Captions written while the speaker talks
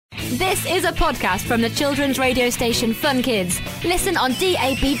This is a podcast from the children's radio station Fun Kids. Listen on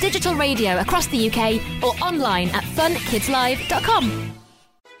DAB digital radio across the UK or online at funkidslive.com.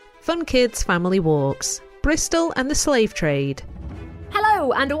 Fun Kids Family Walks, Bristol and the Slave Trade.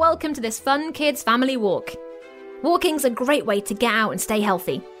 Hello and welcome to this Fun Kids Family Walk. Walking's a great way to get out and stay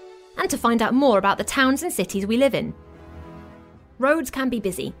healthy, and to find out more about the towns and cities we live in. Roads can be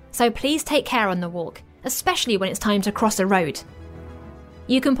busy, so please take care on the walk, especially when it's time to cross a road.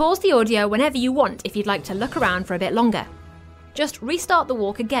 You can pause the audio whenever you want if you'd like to look around for a bit longer. Just restart the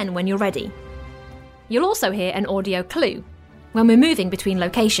walk again when you're ready. You'll also hear an audio clue when we're moving between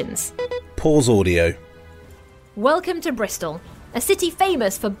locations. Pause audio. Welcome to Bristol, a city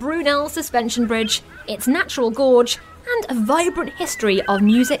famous for Brunel Suspension Bridge, its natural gorge, and a vibrant history of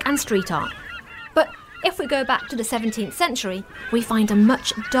music and street art. But if we go back to the 17th century, we find a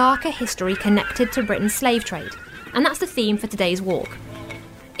much darker history connected to Britain's slave trade, and that's the theme for today's walk.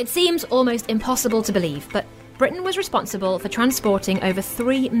 It seems almost impossible to believe, but Britain was responsible for transporting over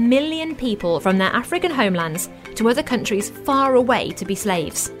 3 million people from their African homelands to other countries far away to be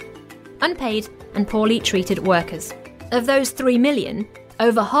slaves. Unpaid and poorly treated workers. Of those 3 million,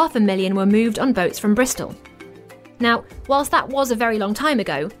 over 500,000 were moved on boats from Bristol. Now, whilst that was a very long time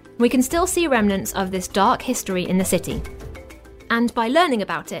ago, we can still see remnants of this dark history in the city. And by learning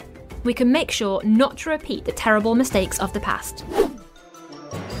about it, we can make sure not to repeat the terrible mistakes of the past.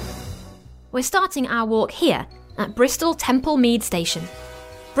 We're starting our walk here at Bristol Temple Meads Station.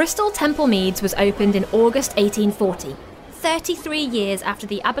 Bristol Temple Meads was opened in August 1840, 33 years after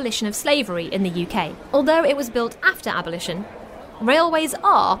the abolition of slavery in the UK. Although it was built after abolition, railways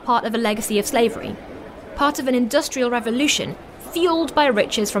are part of a legacy of slavery, part of an industrial revolution fueled by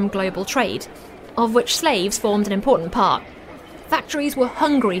riches from global trade, of which slaves formed an important part. Factories were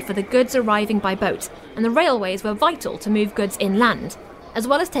hungry for the goods arriving by boat, and the railways were vital to move goods inland, as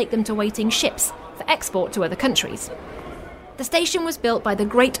well as take them to waiting ships for export to other countries. The station was built by the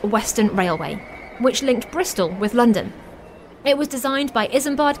Great Western Railway, which linked Bristol with London. It was designed by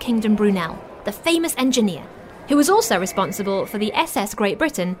Isambard Kingdom Brunel, the famous engineer, who was also responsible for the SS Great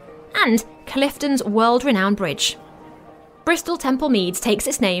Britain and Clifton's world-renowned bridge. Bristol Temple Meads takes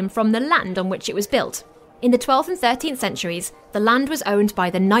its name from the land on which it was built. In the 12th and 13th centuries, the land was owned by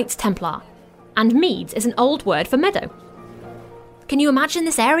the Knights Templar, and meads is an old word for meadow. Can you imagine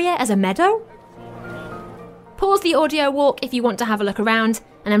this area as a meadow? Pause the audio walk if you want to have a look around,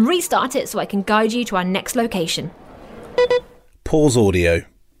 and then restart it so I can guide you to our next location. Pause audio.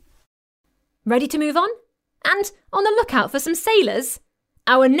 Ready to move on? And on the lookout for some sailors?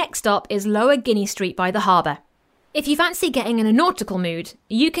 Our next stop is Lower Guinea Street by the harbour. If you fancy getting in a nautical mood,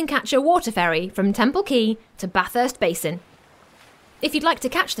 you can catch a water ferry from Temple Quay to Bathurst Basin. If you'd like to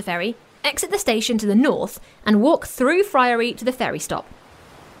catch the ferry, exit the station to the north and walk through Friary to the ferry stop.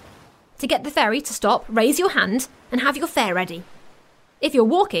 To get the ferry to stop, raise your hand and have your fare ready. If you're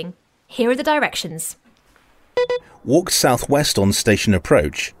walking, here are the directions. Walk southwest on station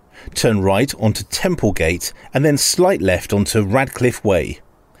approach. Turn right onto Temple Gate and then slight left onto Radcliffe Way.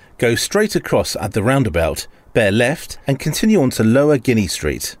 Go straight across at the roundabout, bear left and continue on to Lower Guinea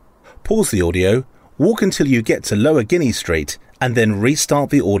Street. Pause the audio, walk until you get to Lower Guinea Street and then restart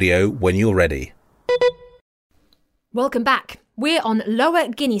the audio when you're ready. Welcome back. We're on Lower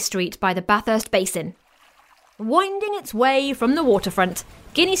Guinea Street by the Bathurst Basin. Winding its way from the waterfront,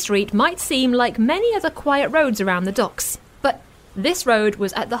 Guinea Street might seem like many other quiet roads around the docks, but this road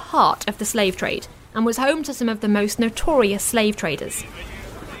was at the heart of the slave trade and was home to some of the most notorious slave traders.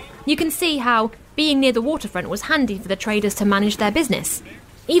 You can see how being near the waterfront was handy for the traders to manage their business.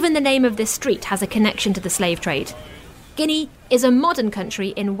 Even the name of this street has a connection to the slave trade. Guinea is a modern country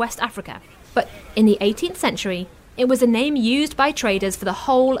in West Africa, but in the 18th century, it was a name used by traders for the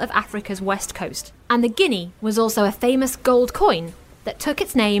whole of Africa's west coast. And the guinea was also a famous gold coin that took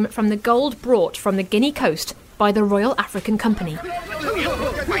its name from the gold brought from the Guinea coast by the Royal African Company.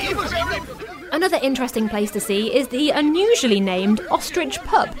 Another interesting place to see is the unusually named Ostrich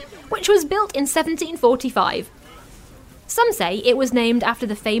Pub, which was built in 1745. Some say it was named after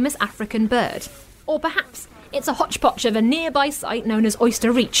the famous African bird, or perhaps it's a hodgepodge of a nearby site known as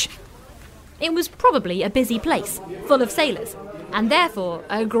Oyster Reach. It was probably a busy place, full of sailors, and therefore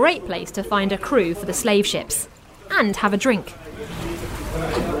a great place to find a crew for the slave ships, and have a drink.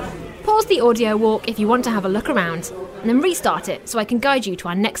 Pause the audio walk if you want to have a look around, and then restart it so I can guide you to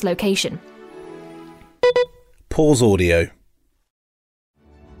our next location. Pause audio.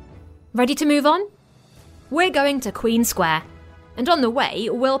 Ready to move on? We're going to Queen Square, and on the way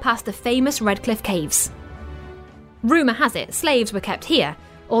we'll pass the famous Redcliffe Caves. Rumour has it slaves were kept here,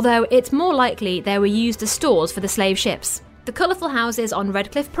 although it's more likely they were used as stores for the slave ships. The colourful houses on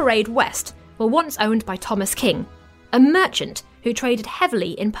Redcliffe Parade West were once owned by Thomas King, a merchant who traded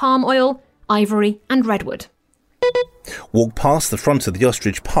heavily in palm oil, ivory and redwood. Walk past the front of the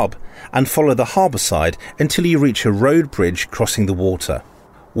Ostrich pub and follow the harbour side until you reach a road bridge crossing the water.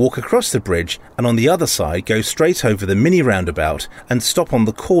 Walk across the bridge and on the other side go straight over the mini roundabout and stop on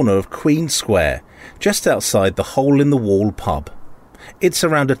the corner of Queen Square, just outside the Hole in the Wall pub. It's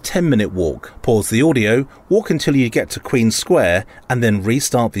around a 10-minute walk. Pause the audio, walk until you get to Queen Square and then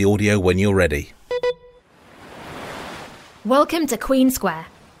restart the audio when you're ready. Welcome to Queen Square.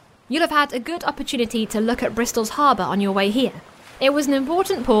 You'll have had a good opportunity to look at Bristol's harbour on your way here. It was an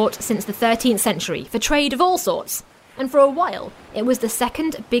important port since the 13th century for trade of all sorts, and for a while it was the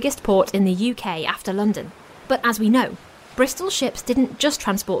second biggest port in the UK after London. But as we know, Bristol ships didn't just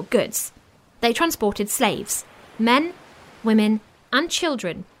transport goods. They transported slaves, men, women and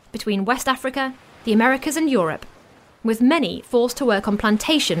children between West Africa, the Americas and Europe, with many forced to work on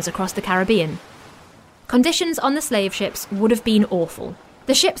plantations across the Caribbean. Conditions on the slave ships would have been awful.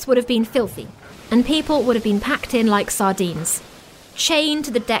 The ships would have been filthy, and people would have been packed in like sardines, chained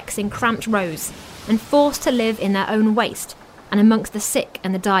to the decks in cramped rows, and forced to live in their own waste and amongst the sick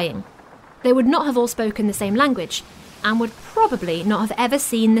and the dying. They would not have all spoken the same language, and would probably not have ever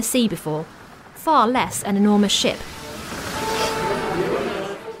seen the sea before, far less an enormous ship.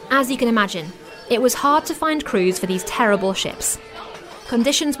 As you can imagine, it was hard to find crews for these terrible ships.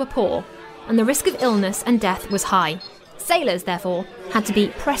 Conditions were poor, and the risk of illness and death was high. Sailors, therefore, had to be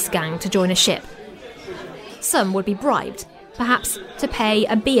press-ganged to join a ship. Some would be bribed, perhaps to pay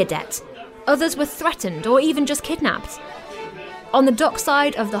a beer debt. Others were threatened or even just kidnapped. On the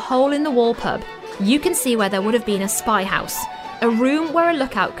dockside of the Hole in the Wall pub, you can see where there would have been a spy house, a room where a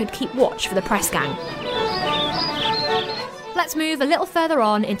lookout could keep watch for the press gang. Let's move a little further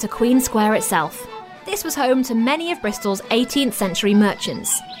on into Queen Square itself. This was home to many of Bristol's 18th century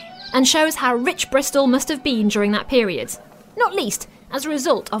merchants, and shows how rich Bristol must have been during that period, not least as a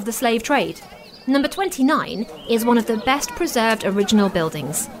result of the slave trade. Number 29 is one of the best preserved original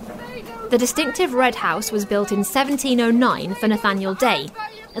buildings. The distinctive red house was built in 1709 for Nathaniel Day,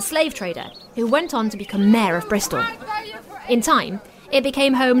 a slave trader who went on to become mayor of Bristol. In time, it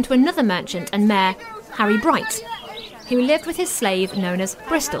became home to another merchant and mayor, Harry Bright, who lived with his slave known as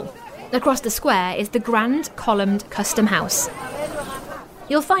Bristol. Across the square is the grand columned Custom House.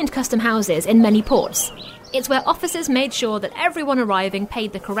 You'll find custom houses in many ports. It's where officers made sure that everyone arriving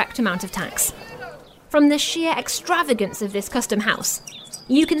paid the correct amount of tax. From the sheer extravagance of this custom house,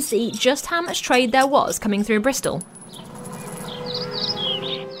 you can see just how much trade there was coming through Bristol.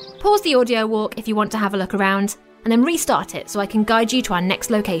 Pause the audio walk if you want to have a look around, and then restart it so I can guide you to our next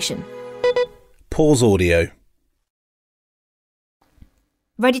location. Pause audio.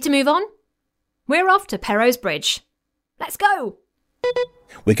 Ready to move on? We're off to Perrow's Bridge. Let's go!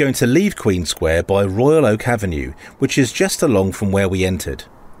 We're going to leave Queen Square by Royal Oak Avenue, which is just along from where we entered.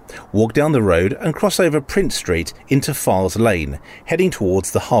 Walk down the road and cross over Prince Street into Files Lane, heading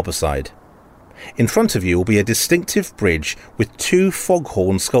towards the harbour side. In front of you will be a distinctive bridge with 2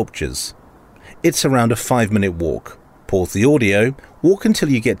 foghorn sculptures. It's around a 5-minute walk. Pause the audio, walk until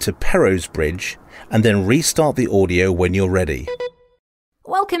you get to Perrow's Bridge, and then restart the audio when you're ready.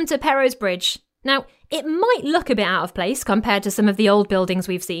 Welcome to Perrow's Bridge. Now, it might look a bit out of place compared to some of the old buildings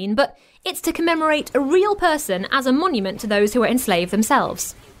we've seen, but it's to commemorate a real person as a monument to those who were enslaved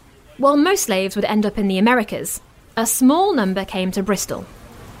themselves. While most slaves would end up in the Americas, a small number came to Bristol.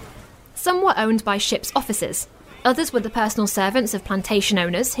 Some were owned by ships' officers, others were the personal servants of plantation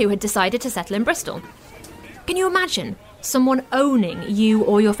owners who had decided to settle in Bristol. Can you imagine someone owning you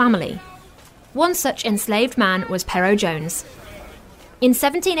or your family? One such enslaved man was Perrow Jones. In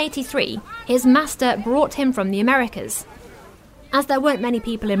 1783, his master brought him from the Americas. As there weren't many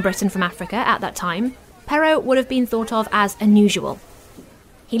people in Britain from Africa at that time, Perrow would have been thought of as unusual.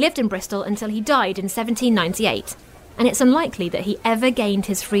 He lived in Bristol until he died in 1798, and it's unlikely that he ever gained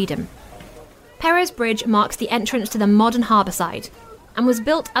his freedom. Perrow's Bridge marks the entrance to the modern harbour side, and was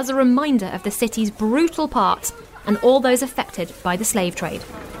built as a reminder of the city's brutal part and all those affected by the slave trade.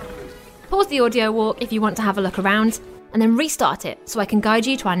 Pause the audio walk if you want to have a look around, and then restart it so I can guide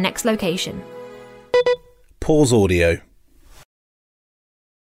you to our next location. Pause audio.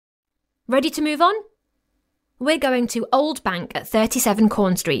 Ready to move on? We're going to Old Bank at 37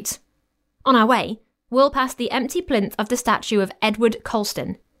 Corn Street. On our way, we'll pass the empty plinth of the statue of Edward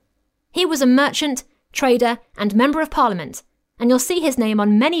Colston. He was a merchant, trader and Member of Parliament, and you'll see his name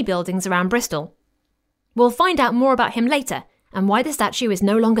on many buildings around Bristol. We'll find out more about him later and why the statue is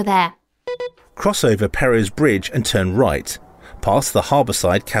no longer there. Cross over Perrow's Bridge and turn right, past the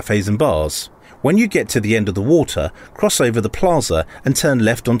harbourside cafes and bars. When you get to the end of the water, cross over the plaza and turn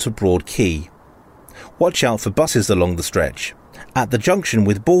left onto Broad Quay. Watch out for buses along the stretch. At the junction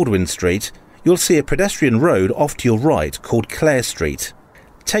with Baldwin Street, you'll see a pedestrian road off to your right called Clare Street.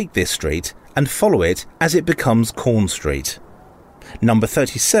 Take this street and follow it as it becomes Corn Street. Number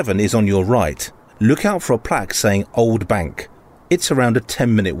 37 is on your right. Look out for a plaque saying Old Bank. It's around a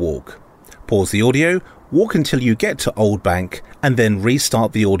 10-minute walk. Pause the audio, walk until you get to Old Bank, and then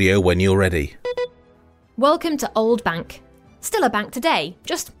restart the audio when you're ready. Welcome to Old Bank. Still a bank today,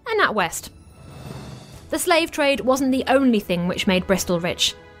 just a nat west. The slave trade wasn't the only thing which made Bristol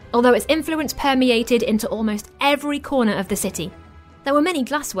rich, although its influence permeated into almost every corner of the city. There were many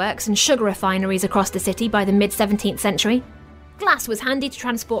glassworks and sugar refineries across the city by the mid-17th century. Glass was handy to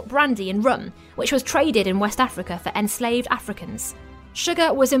transport brandy and rum, which was traded in West Africa for enslaved Africans.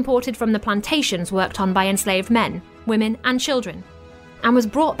 Sugar was imported from the plantations worked on by enslaved men, women and children, and was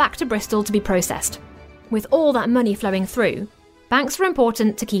brought back to Bristol to be processed. With all that money flowing through, banks were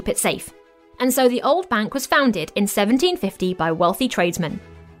important to keep it safe, and so the Old Bank was founded in 1750 by wealthy tradesmen.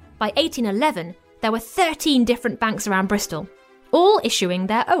 By 1811, there were 13 different banks around Bristol, all issuing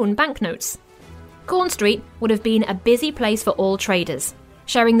their own banknotes. Corn Street would have been a busy place for all traders,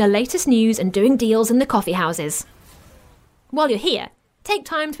 sharing the latest news and doing deals in the coffee houses. While you're here, take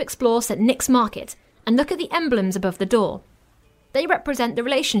time to explore St Nick's Market and look at the emblems above the door. They represent the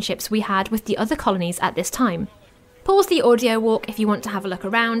relationships we had with the other colonies at this time. Pause the audio walk if you want to have a look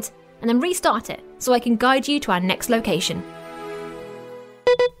around, and then restart it so I can guide you to our next location.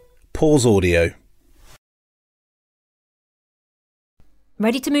 Pause audio.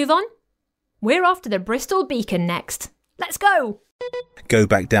 Ready to move on? We're off to the Bristol Beacon next. Let's go! Go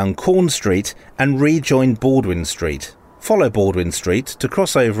back down Corn Street and rejoin Baldwin Street. Follow Baldwin Street to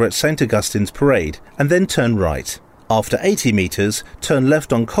cross over at St Augustine's Parade and then turn right. After 80 metres, turn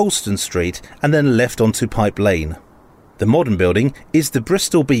left on Colston Street and then left onto Pipe Lane. The modern building is the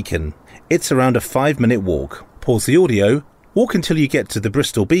Bristol Beacon. It's around a 5-minute walk. Pause the audio, walk until you get to the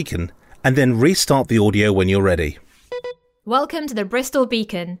Bristol Beacon, and then restart the audio when you're ready. Welcome to the Bristol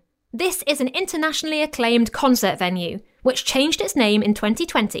Beacon. This is an internationally acclaimed concert venue, which changed its name in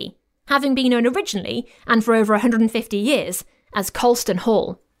 2020, having been known originally, and for over 150 years, as Colston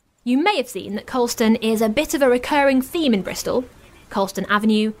Hall. You may have seen that Colston is a bit of a recurring theme in Bristol. Colston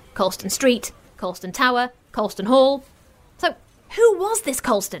Avenue, Colston Street, Colston Tower, Colston Hall. So, who was this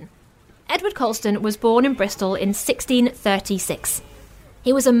Colston? Edward Colston was born in Bristol in 1636.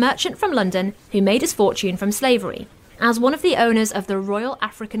 He was a merchant from London who made his fortune from slavery, as one of the owners of the Royal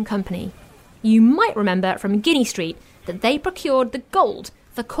African Company. You might remember from Guinea Street that they procured the gold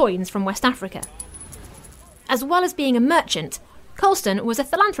for coins from West Africa. As well as being a merchant, Colston was a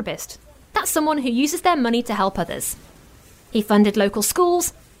philanthropist. That's someone who uses their money to help others. He funded local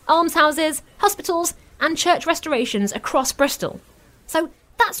schools, almshouses, hospitals, and church restorations across Bristol. So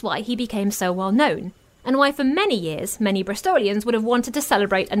that's why he became so well known, and why for many years many Bristolians would have wanted to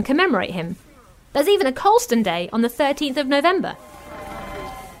celebrate and commemorate him. There's even a Colston Day on the 13th of November.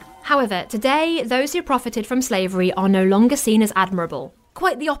 However, today, those who profited from slavery are no longer seen as admirable.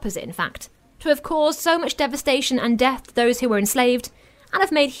 Quite the opposite, in fact. To have caused so much devastation and death to those who were enslaved, and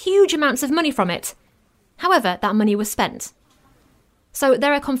have made huge amounts of money from it. However, that money was spent. So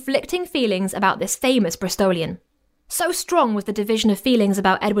there are conflicting feelings about this famous Bristolian. So strong was the division of feelings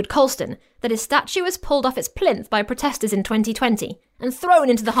about Edward Colston that his statue was pulled off its plinth by protesters in 2020 and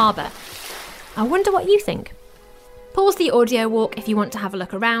thrown into the harbour. I wonder what you think. Pause the audio walk if you want to have a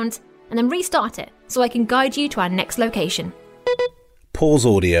look around, and then restart it so I can guide you to our next location. Pause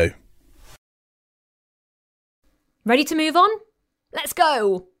audio. Ready to move on? Let's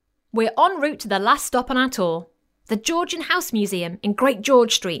go! We're en route to the last stop on our tour, the Georgian House Museum in Great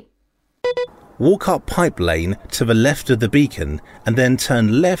George Street. Walk up Pipe Lane to the left of the Beacon and then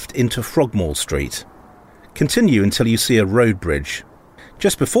turn left into Frogmore Street. Continue until you see a road bridge.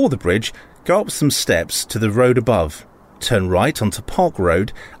 Just before the bridge, go up some steps to the road above. Turn right onto Park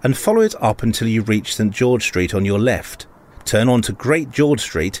Road and follow it up until you reach St George Street on your left. Turn onto Great George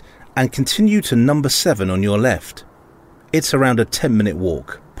Street and continue to number 7 on your left. It's around a 10-minute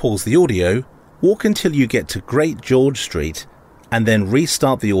walk. Pause the audio, walk until you get to Great George Street, and then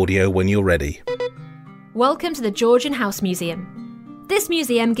restart the audio when you're ready. Welcome to the Georgian House Museum. This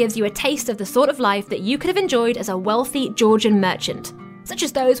museum gives you a taste of the sort of life that you could have enjoyed as a wealthy Georgian merchant, such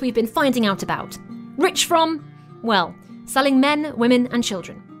as those we've been finding out about. Rich from, well, selling men, women and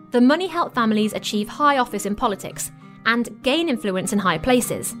children. The money helped families achieve high office in politics and gain influence in high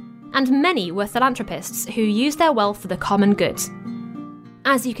places, and many were philanthropists who used their wealth for the common good.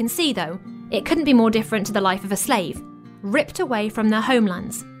 As you can see though, it couldn't be more different to the life of a slave, ripped away from their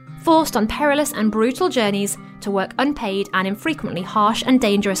homelands, forced on perilous and brutal journeys to work unpaid and in frequently harsh and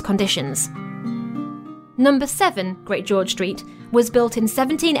dangerous conditions. Number 7, Great George Street, was built in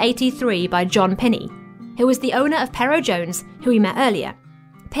 1783 by John Pinney, who was the owner of Pero Jones, who we met earlier.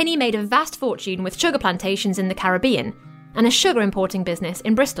 Pinney made a vast fortune with sugar plantations in the Caribbean and a sugar importing business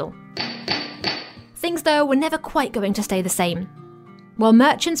in Bristol. Things, though, were never quite going to stay the same. While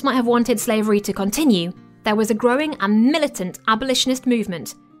merchants might have wanted slavery to continue, there was a growing and militant abolitionist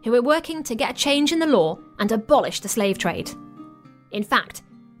movement who were working to get a change in the law and abolish the slave trade. In fact,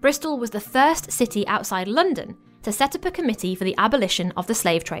 Bristol was the first city outside London to set up a committee for the abolition of the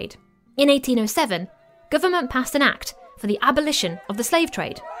slave trade. In 1807, government passed an act for the abolition of the slave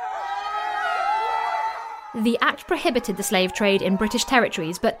trade. The act prohibited the slave trade in British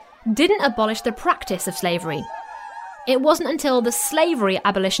territories, but didn't abolish the practice of slavery. It wasn't until the Slavery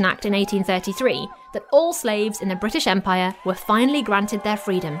Abolition Act in 1833 that all slaves in the British Empire were finally granted their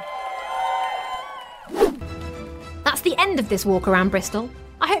freedom. That's the end of this walk around Bristol.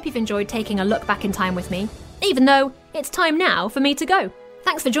 I hope you've enjoyed taking a look back in time with me, even though it's time now for me to go.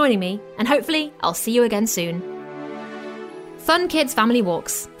 Thanks for joining me, and hopefully I'll see you again soon. Fun Kids Family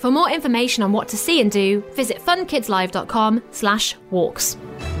Walks. For more information on what to see and do, visit funkidslive.com/walks.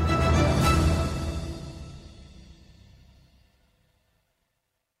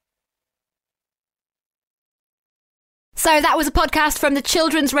 So that was a podcast from the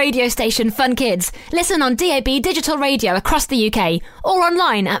children's radio station Fun Kids. Listen on DAB digital radio across the UK or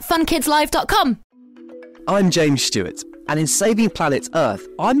online at funkidslive.com. I'm James Stewart, and in Saving Planet Earth,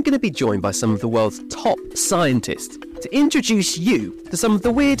 I'm going to be joined by some of the world's top scientists to introduce you to some of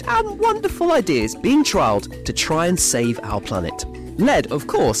the weird and wonderful ideas being trialled to try and save our planet. Led, of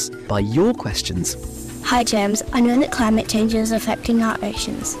course, by your questions. Hi James, I know that climate change is affecting our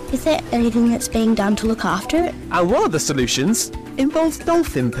oceans. Is there anything that's being done to look after it? And one of the solutions involves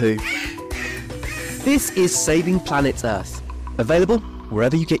dolphin poo. This is Saving Planet Earth, available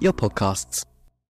wherever you get your podcasts.